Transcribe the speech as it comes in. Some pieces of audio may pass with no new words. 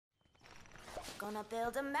Gonna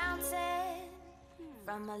build a mountain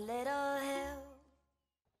from a little hill.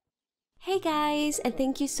 Hey guys, and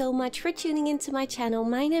thank you so much for tuning into my channel.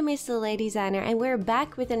 My name is The Lady Designer and we're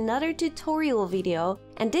back with another tutorial video.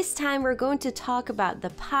 And this time we're going to talk about the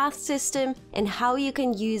path system and how you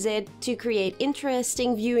can use it to create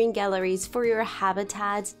interesting viewing galleries for your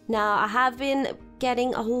habitats. Now, I have been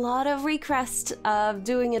getting a lot of requests of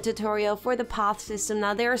doing a tutorial for the path system.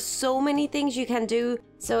 Now, there are so many things you can do,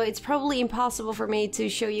 so it's probably impossible for me to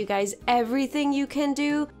show you guys everything you can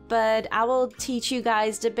do, but I will teach you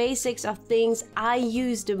guys the basics of things I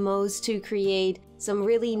use the most to create some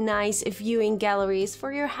really nice viewing galleries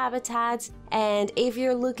for your habitats. And if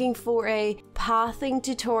you're looking for a pathing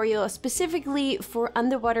tutorial specifically for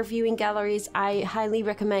underwater viewing galleries, I highly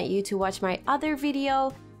recommend you to watch my other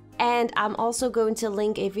video. And I'm also going to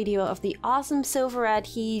link a video of the awesome Silverad.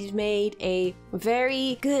 He made a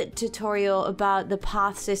very good tutorial about the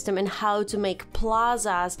path system and how to make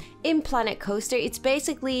plazas in Planet Coaster. It's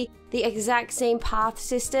basically the exact same path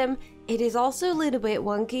system. It is also a little bit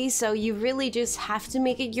wonky, so you really just have to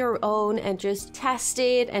make it your own and just test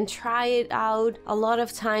it and try it out a lot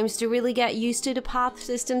of times to really get used to the path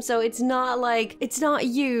system. So it's not like, it's not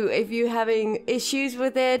you if you're having issues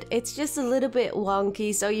with it, it's just a little bit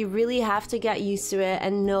wonky, so you really have to get used to it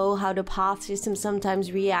and know how the path system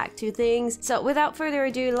sometimes react to things. So without further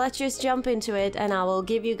ado, let's just jump into it and I will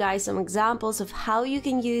give you guys some examples of how you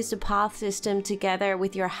can use the path system together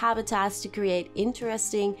with your habitats to create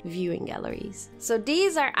interesting viewing galleries. So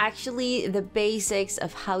these are actually the basics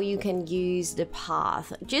of how you can use the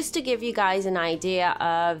path, just to give you guys an idea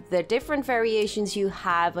of the different variations you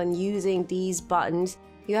have on using these buttons.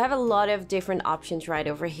 You have a lot of different options right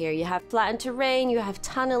over here. You have flattened terrain, you have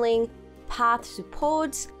tunneling, path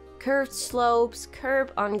supports, curved slopes,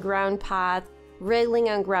 curb on ground path, railing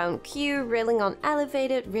on ground queue, railing on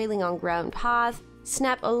elevated, railing on ground path,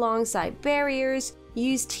 snap alongside barriers,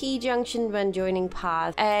 use T-junction when joining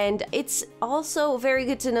path. And it's also very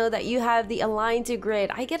good to know that you have the align to grid.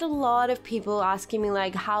 I get a lot of people asking me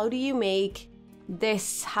like, how do you make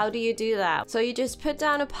this? How do you do that? So you just put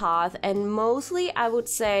down a path, and mostly I would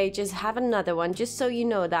say just have another one, just so you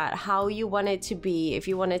know that how you want it to be. If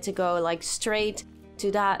you want it to go like straight to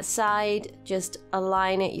that side, just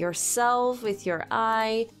align it yourself with your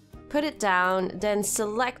eye, put it down, then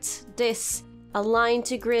select this align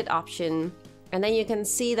to grid option. And then you can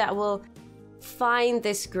see that will find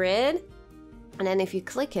this grid, and then if you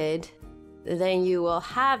click it, then you will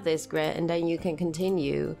have this grid, and then you can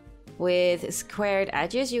continue with squared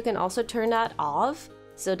edges. You can also turn that off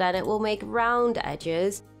so that it will make round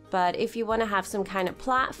edges, but if you want to have some kind of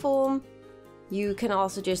platform, you can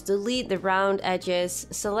also just delete the round edges,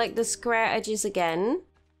 select the square edges again.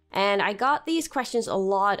 And I got these questions a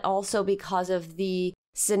lot also because of the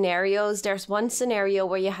scenarios. There's one scenario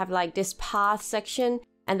where you have like this path section,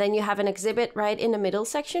 and then you have an exhibit right in the middle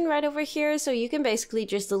section right over here, so you can basically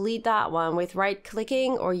just delete that one with right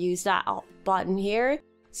clicking or use that button here.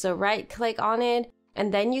 So right click on it,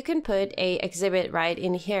 and then you can put a exhibit right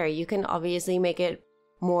in here. You can obviously make it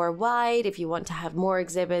more wide if you want to have more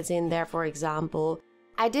exhibits in there, for example.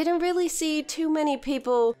 I didn't really see too many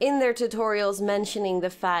people in their tutorials mentioning the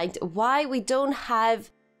fact why we don't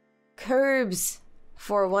have curbs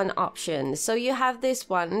for one option. So you have this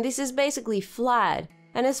one, and this is basically flat.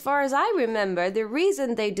 And as far as I remember, the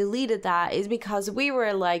reason they deleted that is because we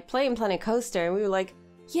were like playing Planet Coaster and we were like,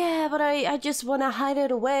 yeah, but I just want to hide it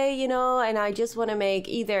away, you know, and I just want to make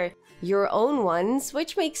either your own ones,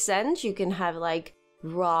 which makes sense. You can have like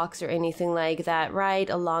rocks or anything like that right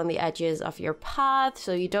along the edges of your path,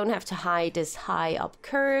 so you don't have to hide this high up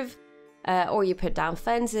curve, or you put down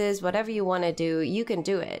fences, whatever you want to do, you can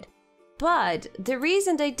do it. But the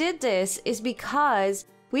reason they did this is because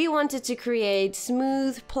we wanted to create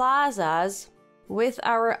smooth plazas with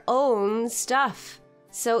our own stuff.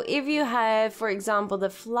 So if you have, for example, the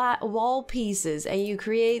flat wall pieces and you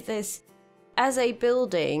create this as a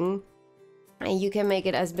building, and you can make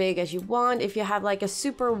it as big as you want. If you have like a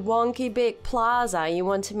super wonky big plaza, you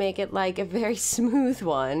want to make it like a very smooth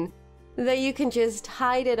one, then you can just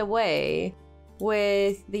hide it away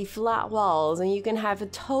with the flat walls, and you can have a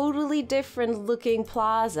totally different looking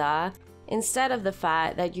plaza instead of the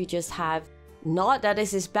fact that you just have, not that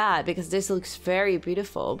this is bad because this looks very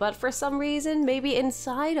beautiful, but for some reason maybe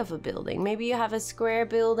inside of a building, maybe you have a square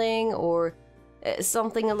building or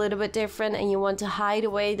something a little bit different and you want to hide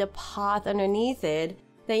away the path underneath it,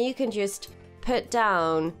 then you can just put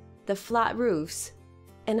down the flat roofs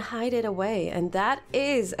and hide it away. And that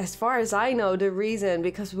is, as far as I know, the reason,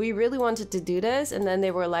 because we really wanted to do this, and then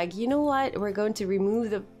they were like, you know what, we're going to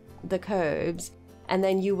remove the curbs and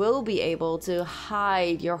then you will be able to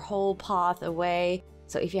hide your whole path away.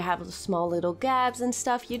 So if you have small little gaps and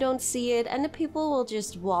stuff, you don't see it, and the people will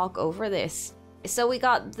just walk over this. So we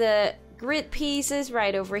got the grid pieces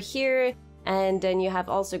right over here, and then you have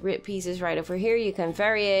also grid pieces right over here. You can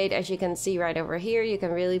variate, as you can see right over here. You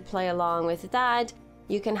can really play along with that.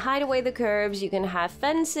 You can hide away the curbs, you can have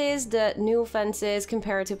fences. The new fences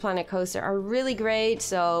compared to Planet Coaster are really great,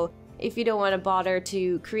 so if you don't want to bother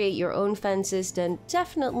to create your own fences, then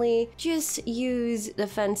definitely just use the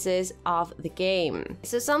fences of the game.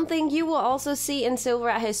 So something you will also see in Silver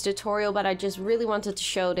at his tutorial, but I just really wanted to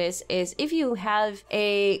show this, is if you have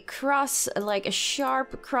a cross, like a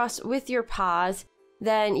sharp cross with your path,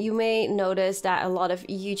 then you may notice that a lot of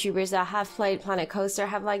YouTubers that have played Planet Coaster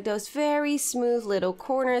have like those very smooth little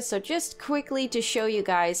corners. So just quickly to show you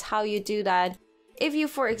guys how you do that. If you,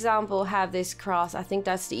 for example, have this cross, I think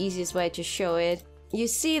that's the easiest way to show it. You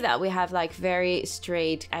see that we have like very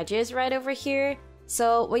straight edges right over here.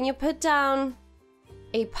 So when you put down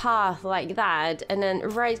a path like that and then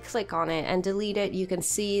right click on it and delete it, you can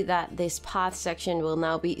see that this path section will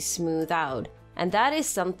now be smoothed out. And that is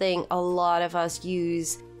something a lot of us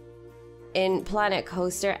use in Planet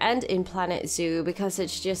Coaster and in Planet Zoo because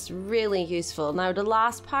it's just really useful. Now the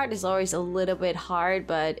last part is always a little bit hard,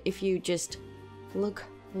 but if you just look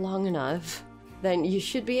long enough, then you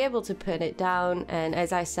should be able to put it down. And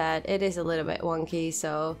as I said, it is a little bit wonky,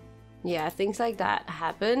 so yeah, things like that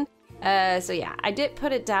happen. So yeah, I did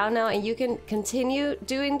put it down now, and you can continue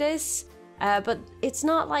doing this. But it's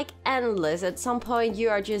not like endless. At some point you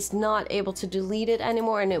are just not able to delete it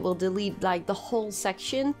anymore, and it will delete like the whole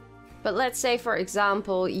section. But let's say, for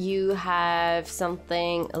example, you have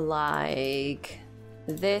something like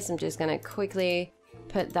this. I'm just gonna quickly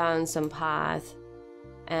put down some path,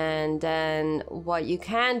 and then what you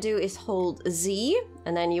can do is hold Z,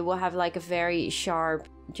 and then you will have like a very sharp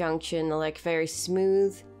junction, like very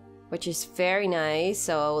smooth, which is very nice.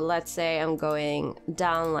 So let's say I'm going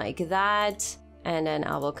down like that, and then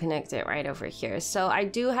I will connect it right over here. So I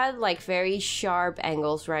do have like very sharp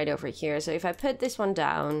angles right over here. So if I put this one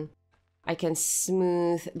down, I can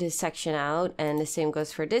smooth this section out, and the same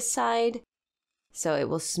goes for this side. So it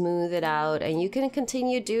will smooth it out, and you can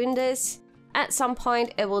continue doing this. At some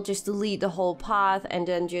point it will just delete the whole path, and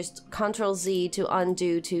then just Ctrl Z to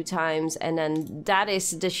undo 2 times, and then that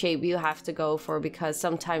is the shape you have to go for, because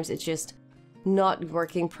sometimes it's just not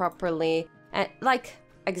working properly, and like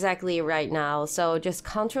exactly right now. So just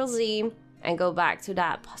Ctrl Z and go back to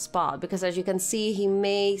that spot, because as you can see, he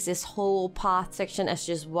makes this whole path section as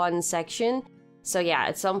just one section. So yeah,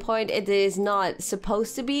 at some point it is not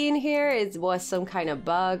supposed to be in here. It was some kind of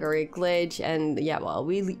bug or a glitch, and yeah, well,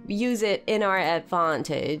 we use it in our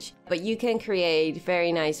advantage. But you can create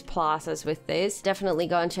very nice plazas with this. Definitely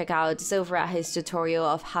go and check out Silver at his tutorial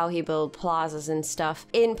of how he built plazas and stuff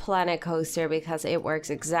in Planet Coaster, because it works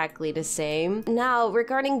exactly the same. Now,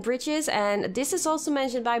 regarding bridges, and this is also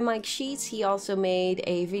mentioned by Mike Sheets. He also made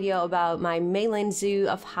a video about my mainland zoo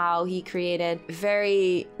of how he created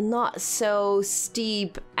very not so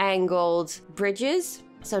steep angled bridges.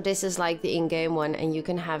 So this is like the in-game one, and you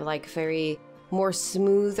can have like very more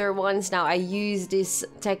smoother ones. Now I use this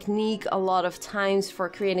technique a lot of times for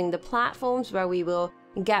creating the platforms, where we will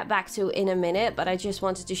get back to in a minute, but I just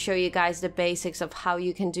wanted to show you guys the basics of how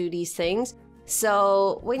you can do these things.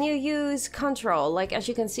 So when you use Control, like as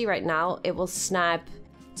you can see right now, it will snap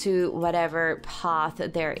to whatever path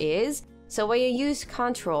there is. So when you use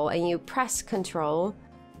Control and you press Control,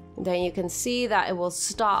 then you can see that it will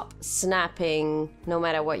stop snapping no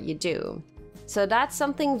matter what you do. So that's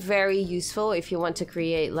something very useful if you want to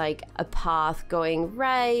create like a path going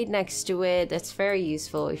right next to it. That's very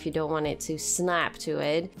useful if you don't want it to snap to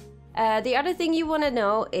it. The other thing you want to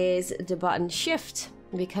know is the button Shift,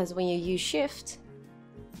 because when you use Shift,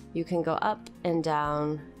 you can go up and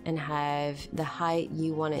down and have the height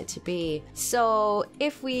you want it to be. So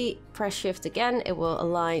if we press Shift again, it will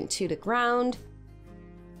align to the ground.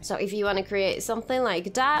 So if you want to create something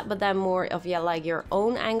like that, but then more of like your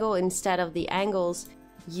own angle instead of the angles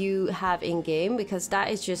you have in game, because that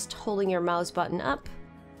is just holding your mouse button up.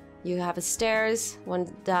 You have a stairs,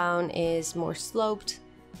 one down is more sloped,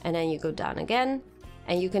 and then you go down again.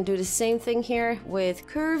 And you can do the same thing here with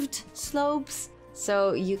curved slopes.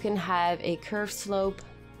 So you can have a curved slope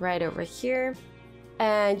right over here.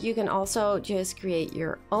 And you can also just create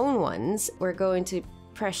your own ones. We're going to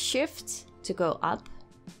press Shift to go up.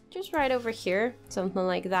 Just right over here, something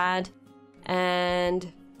like that.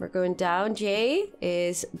 And we're going down. J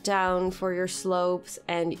is down for your slopes,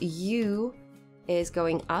 and U is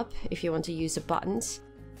going up if you want to use the buttons.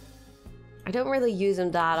 I don't really use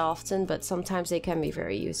them that often, but sometimes they can be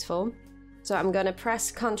very useful. So I'm gonna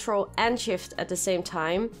press Ctrl and Shift at the same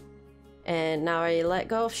time. And now I let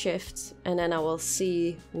go of Shift, and then I will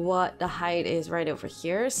see what the height is right over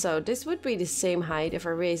here. So this would be the same height if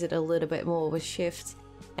I raise it a little bit more with Shift.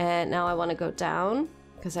 And now I want to go down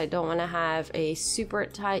because I don't want to have a super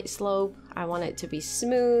tight slope. I want it to be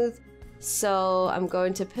smooth. So I'm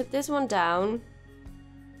going to put this one down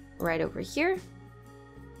right over here.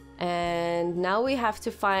 And now we have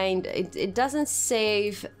to find, it doesn't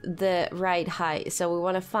save the right height. So we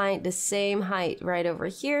want to find the same height right over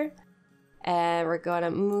here. And we're gonna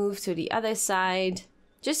move to the other side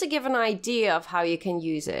just to give an idea of how you can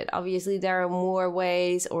use it. Obviously there are more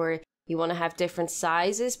ways, or you want to have different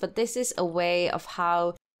sizes, but this is a way of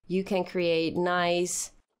how you can create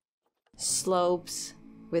nice slopes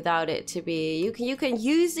without it to be, you can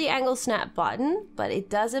use the angle snap button, but it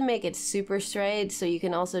doesn't make it super straight, so you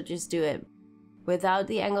can also just do it without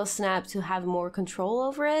the angle snap to have more control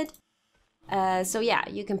over it. So yeah,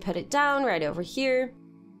 you can put it down right over here.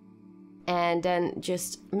 And then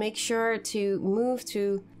just make sure to move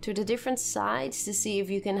to the different sides to see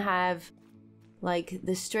if you can have like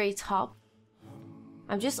the straight top.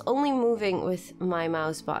 I'm just only moving with my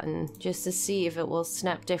mouse button just to see if it will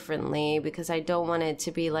snap differently, because I don't want it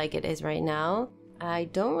to be like it is right now. I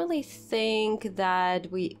don't really think that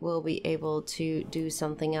we will be able to do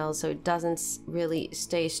something else so it doesn't really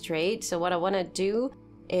stay straight. So what I want to do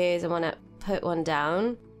is I want to put one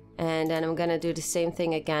down. And then I'm gonna do the same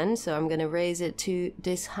thing again. So I'm gonna raise it to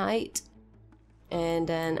this height. And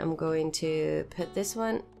then I'm going to put this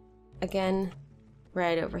one again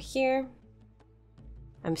right over here.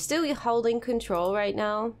 I'm still holding control right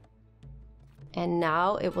now. And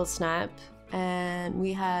now it will snap. And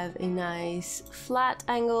we have a nice flat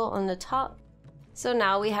angle on the top. So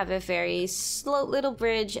now we have a very slow little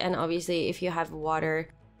bridge. And obviously if you have water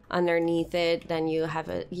underneath it, then you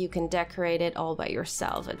can decorate it all by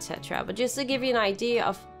yourself, etc. But just to give you an idea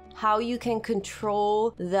of how you can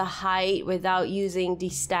control the height without using the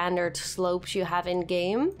standard slopes you have in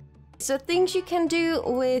game. So things you can do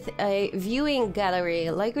with a viewing gallery,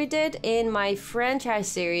 like we did in my franchise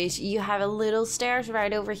series, you have a little stairs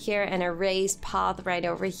right over here and a raised path right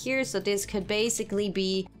over here. So this could basically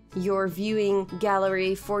be your viewing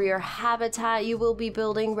gallery for your habitat you will be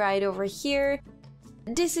building right over here.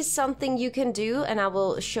 This is something you can do, and I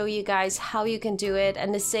will show you guys how you can do it.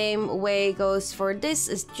 And the same way goes for this,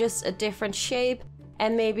 is just a different shape.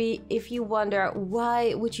 And maybe if you wonder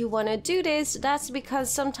why would you want to do this, that's because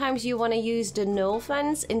sometimes you want to use the null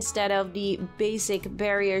fence instead of the basic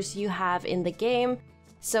barriers you have in the game.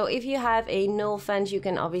 So if you have a null fence, you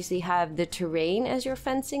can obviously have the terrain as your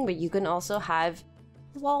fencing, but you can also have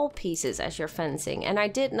wall pieces as your fencing. And I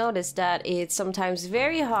did notice that it's sometimes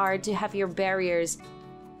very hard to have your barriers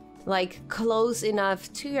like close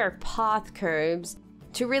enough to your path curbs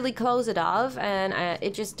to really close it off, and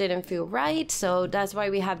it just didn't feel right. So that's why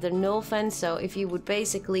we have the null fence. So if you would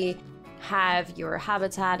basically have your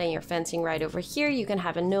habitat and your fencing right over here, you can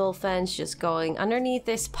have a null fence just going underneath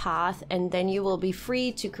this path, and then you will be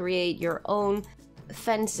free to create your own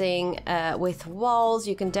fencing with walls.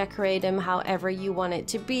 You can decorate them however you want it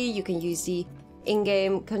to be. You can use the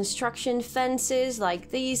in-game construction fences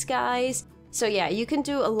like these guys. So yeah, you can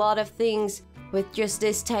do a lot of things with just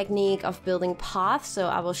this technique of building paths. So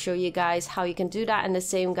I will show you guys how you can do that, and the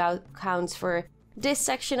same counts for this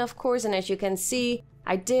section, of course. And as you can see,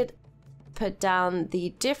 I did put down the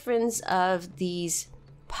difference of these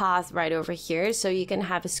paths right over here. So you can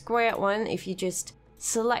have a square one if you just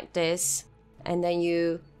select this and then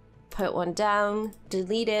you put one down,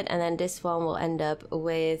 delete it, and then this one will end up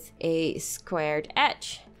with a squared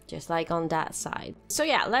edge, just like on that side. So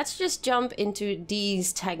yeah, let's just jump into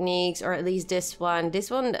these techniques, or at least this one.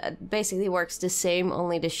 This one basically works the same,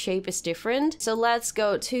 only the shape is different. So let's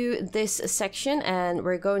go to this section and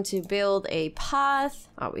we're going to build a path.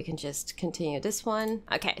 Oh, we can just continue this one.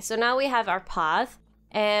 Okay, so now we have our path.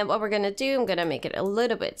 And what we're gonna do, I'm gonna make it a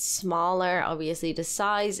little bit smaller. Obviously the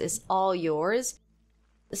size is all yours.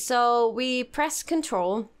 So we press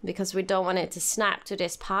Control because we don't want it to snap to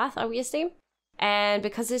this path, obviously. And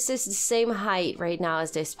because this is the same height right now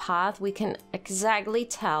as this path, we can exactly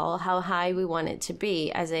tell how high we want it to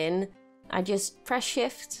be. As in, I just press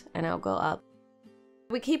Shift and I'll go up.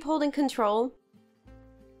 We keep holding Control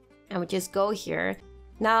and we just go here.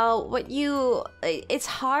 Now, it's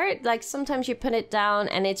hard, like sometimes you put it down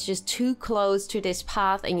and it's just too close to this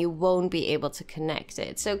path and you won't be able to connect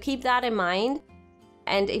it. So keep that in mind.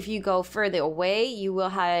 And if you go further away, you will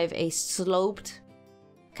have a sloped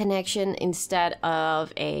connection instead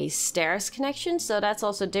of a stairs connection. So that's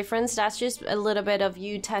also different. That's just a little bit of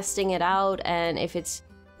you testing it out, and if it's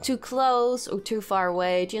too close or too far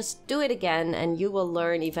away, just do it again and you will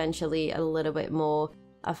learn eventually a little bit more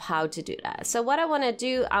of how to do that. So what I want to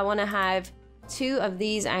do, I want to have 2 of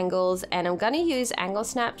these angles, and I'm gonna use angle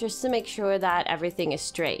snap just to make sure that everything is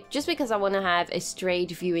straight, just because I want to have a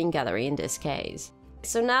straight viewing gallery in this case.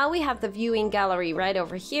 So now we have the viewing gallery right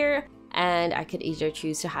over here, and I could either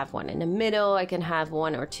choose to have one in the middle, I can have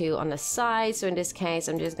 1 or 2 on the side. So in this case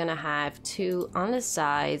I'm just gonna have 2 on the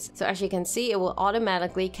sides. So as you can see, it will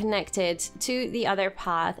automatically connect it to the other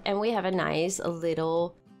path, and we have a nice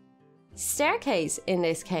little staircase in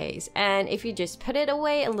this case. And if you just put it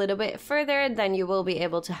away a little bit further, then you will be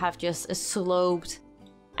able to have just a sloped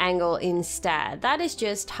angle instead. That is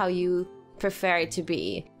just how you prefer it to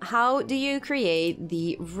be. How do you create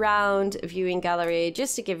the round viewing gallery?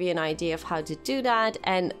 Just to give you an idea of how to do that,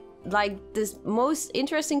 and like this most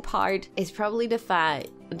interesting part is probably the fact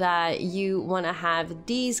that you want to have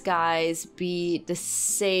these guys be the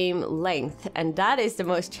same length, and that is the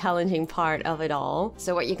most challenging part of it all.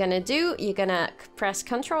 So what you're gonna do, you're gonna press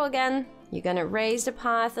Ctrl again, you're gonna raise the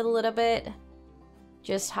path a little bit,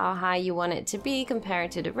 just how high you want it to be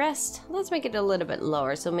compared to the rest. Let's make it a little bit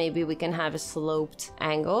lower, so maybe we can have a sloped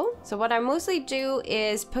angle. So what I mostly do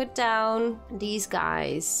is put down these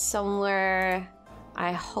guys somewhere,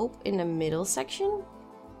 I hope in the middle section.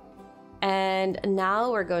 And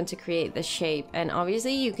now we're going to create the shape, and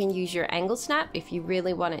obviously you can use your angle snap if you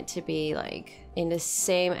really want it to be like in the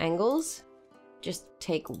same angles. Just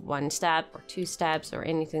take 1 step or 2 steps or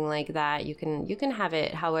anything like that. You can have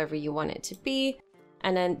it however you want it to be,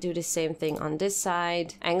 and then do the same thing on this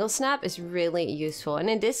side. Angle snap is really useful, and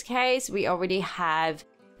in this case we already have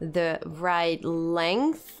the right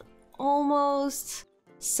length almost.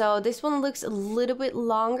 So this one looks a little bit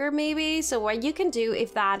longer maybe. So what you can do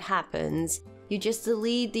if that happens, you just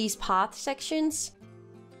delete these path sections,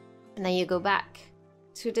 and then you go back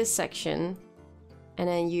to this section, and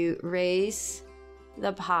then you raise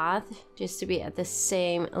the path just to be at the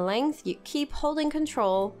same length. You keep holding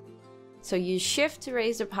Control, so you shift to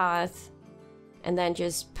raise the path, and then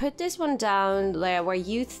just put this one down there where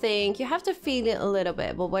you think, you have to feel it a little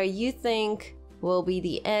bit, but where you think will be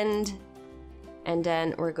the end. And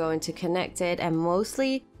then we're going to connect it, and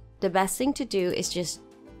mostly the best thing to do is just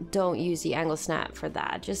don't use the angle snap for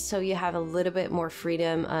that, just so you have a little bit more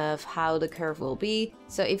freedom of how the curve will be.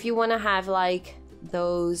 So if you want to have like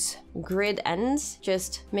those grid ends,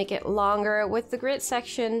 just make it longer with the grid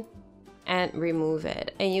section and remove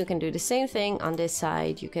it. And you can do the same thing on this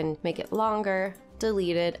side. You can make it longer,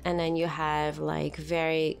 delete it, and then you have like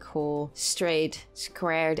very cool straight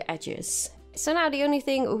squared edges. So now the only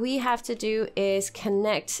thing we have to do is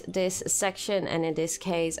connect this section, and in this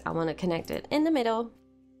case I want to connect it in the middle.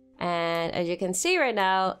 And as you can see right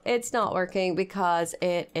now, it's not working because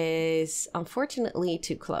it is unfortunately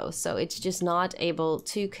too close. So it's just not able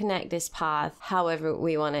to connect this path however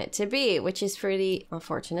we want it to be, which is pretty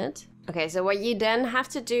unfortunate. Okay, so what you then have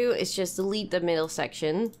to do is just delete the middle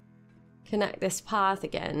section, connect this path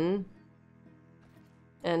again,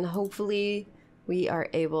 and hopefully we are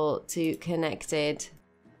able to connect it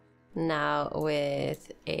now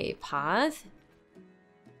with a path.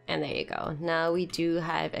 And there you go. Now we do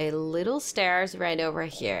have a little stairs right over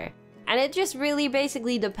here. And it just really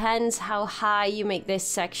basically depends how high you make this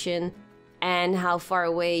section and how far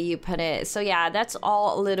away you put it. So yeah, that's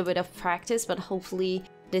all a little bit of practice, but hopefully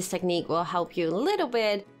this technique will help you a little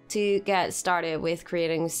bit to get started with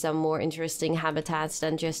creating some more interesting habitats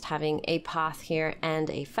than just having a path here and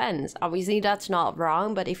a fence. Obviously that's not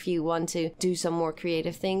wrong, but if you want to do some more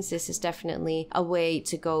creative things, this is definitely a way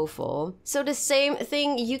to go for. So the same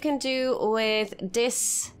thing you can do with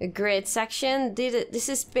this grid section. This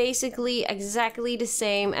is basically exactly the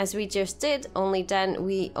same as we just did, only then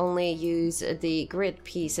we only use the grid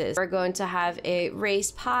pieces. We're going to have a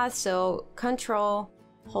raised path, so Control,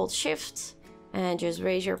 hold Shift, and just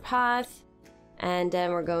raise your path, and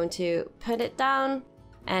then we're going to put it down.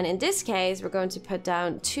 And in this case we're going to put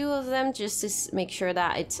down 2 of them just to make sure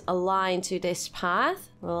that it's aligned to this path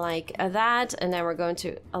like that, and then we're going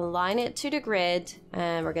to align it to the grid,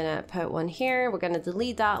 and we're gonna put one here, we're gonna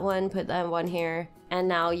delete that one, put that one here, and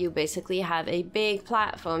now you basically have a big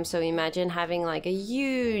platform. So imagine having like a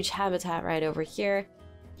huge habitat right over here.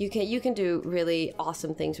 You can do really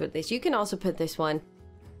awesome things with this. You can also put this one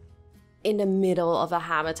in the middle of a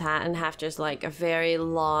habitat and have just like a very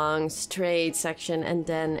long straight section and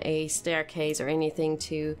then a staircase or anything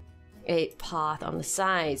to a path on the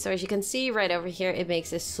side. So as you can see right over here, it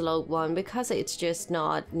makes a slope one because it's just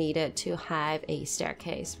not needed to have a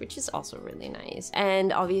staircase, which is also really nice.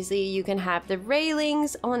 And obviously you can have the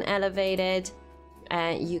railings on elevated,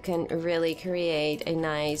 and you can really create a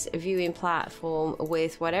nice viewing platform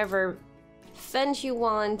with whatever fence you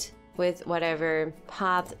want, with whatever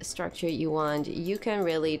path structure you want. You can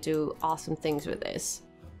really do awesome things with this.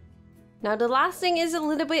 Now the last thing is a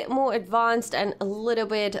little bit more advanced and a little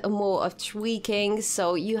bit more of tweaking.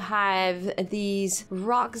 So you have these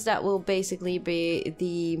rocks that will basically be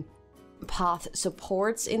the path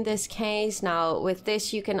supports in this case. Now with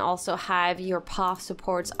this you can also have your path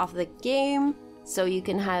supports of the game. So you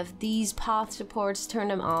can have these path supports, turn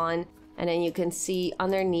them on, and then you can see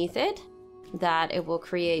underneath it that it will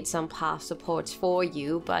create some path supports for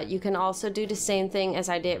you. But you can also do the same thing as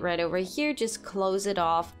I did right over here, just close it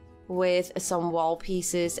off with some wall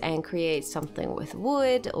pieces and create something with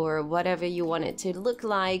wood or whatever you want it to look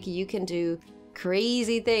like. You can do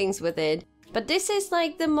crazy things with it. But this is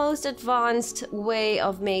like the most advanced way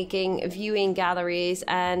of making viewing galleries,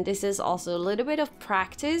 and this is also a little bit of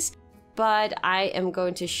practice, but I am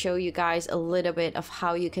going to show you guys a little bit of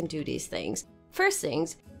how you can do these things. First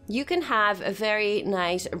things, you can have a very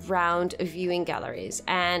nice round viewing galleries,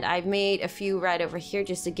 and I've made a few right over here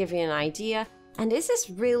just to give you an idea. And this is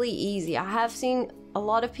really easy. I have seen a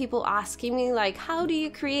lot of people asking me like, how do you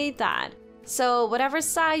create that? So whatever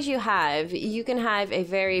size you have, you can have a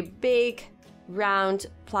very big round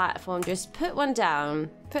platform. Just put one down,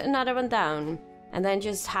 put another one down, and then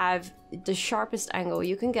just have the sharpest angle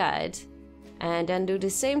you can get, and then do the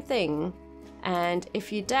same thing. And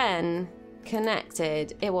if you then connect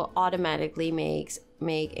it, it will automatically make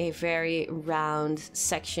a very round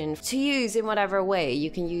section to use in whatever way. You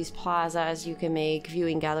can use plazas, you can make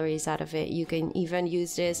viewing galleries out of it. You can even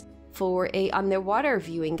use this for a underwater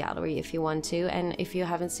viewing gallery if you want to. And if you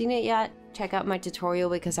haven't seen it yet, check out my tutorial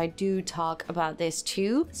because I do talk about this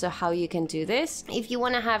too. So how you can do this. If you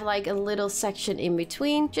want to have like a little section in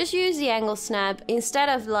between, just use the angle snap. Instead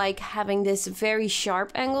of like having this very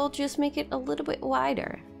sharp angle, just make it a little bit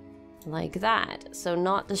wider. Like that. So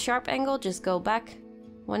not the sharp angle, just go back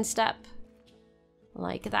one step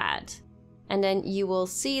like that, and then you will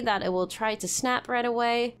see that it will try to snap right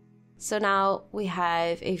away. So now we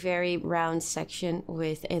have a very round section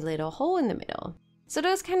with a little hole in the middle. So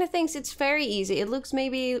those kind of things, it's very easy. It looks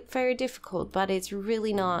maybe very difficult, but it's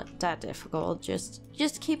really not that difficult. Just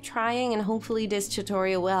keep trying, and hopefully this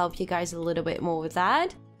tutorial will help you guys a little bit more with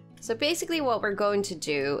that. So basically what we're going to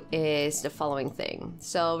do is the following thing.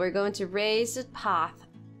 So we're going to raise the path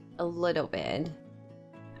a little bit,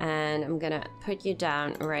 and I'm gonna put you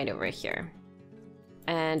down right over here.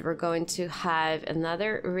 And we're going to have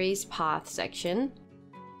another raised path section.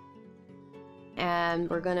 And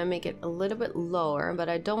we're gonna make it a little bit lower, but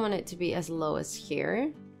I don't want it to be as low as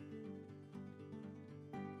here.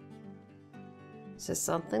 So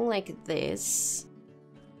something like this.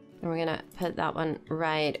 And we're gonna put that one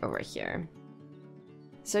right over here.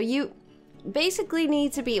 So you basically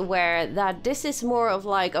need to be aware that this is more of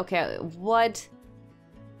like, okay, what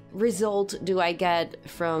result do I get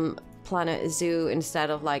from Planet Zoo, instead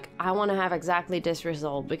of like, I want to have exactly this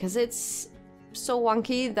result, because it's so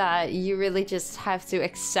wonky that you really just have to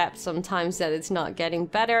accept sometimes that it's not getting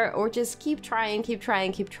better, or just keep trying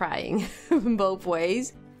both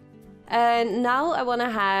ways. And now I want to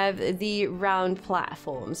have the round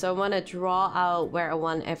platform, so I want to draw out where I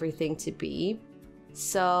want everything to be.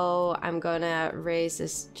 So I'm gonna raise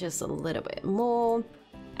this just a little bit more,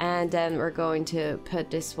 and then we're going to put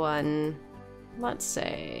this one, let's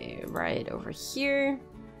say, right over here.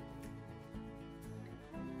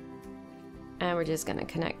 And we're just gonna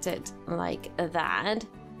connect it like that.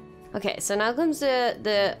 Okay, so now comes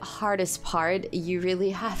the hardest part. You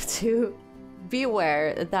really have to be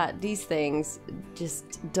aware that these things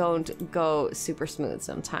just don't go super smooth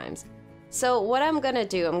sometimes. So what I'm gonna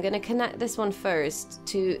do, I'm gonna connect this one first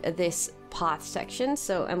to this path section.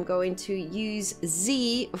 So I'm going to use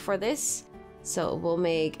Z for this. So we'll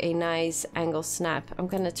make a nice angle snap. I'm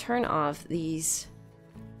gonna turn off these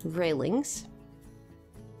railings.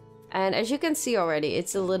 And as you can see already,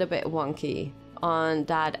 it's a little bit wonky on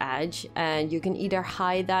that edge, and you can either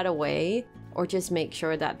hide that away or just make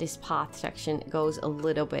sure that this path section goes a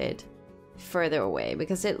little bit further away,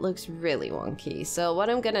 because it looks really wonky. So what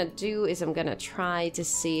I'm gonna do is I'm gonna try to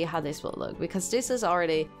see how this will look, because this is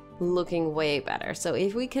already looking way better. So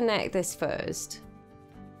if we connect this first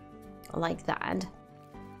like that,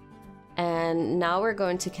 and now we're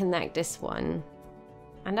going to connect this one,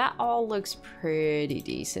 and that all looks pretty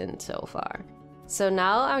decent so far. So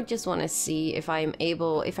now I just want to see if I'm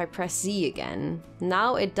able, if I press Z again.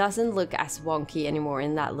 Now it doesn't look as wonky anymore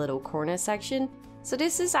in that little corner section. So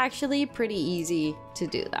this is actually pretty easy to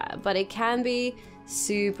do that, but it can be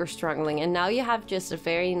super struggling. And now you have just a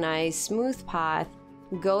very nice smooth path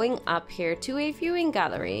going up here to a viewing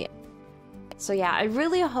gallery. So yeah, I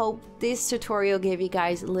really hope this tutorial gave you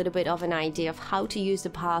guys a little bit of an idea of how to use the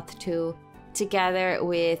path tool together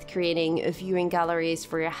with creating viewing galleries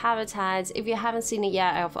for your habitats. If you haven't seen it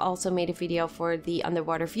yet, I've also made a video for the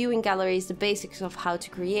underwater viewing galleries, the basics of how to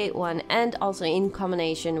create one, and also in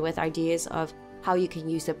combination with ideas of how you can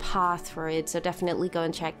use the path for it. So definitely go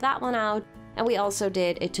and check that one out. And we also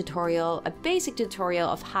did a tutorial, a basic tutorial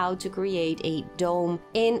of how to create a dome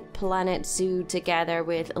in Planet Zoo together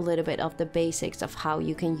with a little bit of the basics of how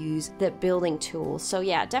you can use the building tools. So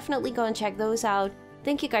yeah, definitely go and check those out.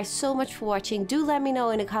 Thank you guys so much for watching. Do let me know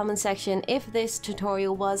in the comment section if this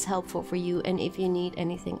tutorial was helpful for you, and if you need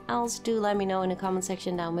anything else, do let me know in the comment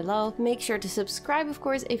section down below. Make sure to subscribe, of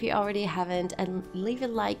course, if you already haven't, and leave a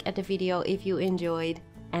like at the video if you enjoyed.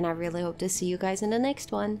 And I really hope to see you guys in the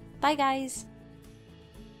next one. Bye guys!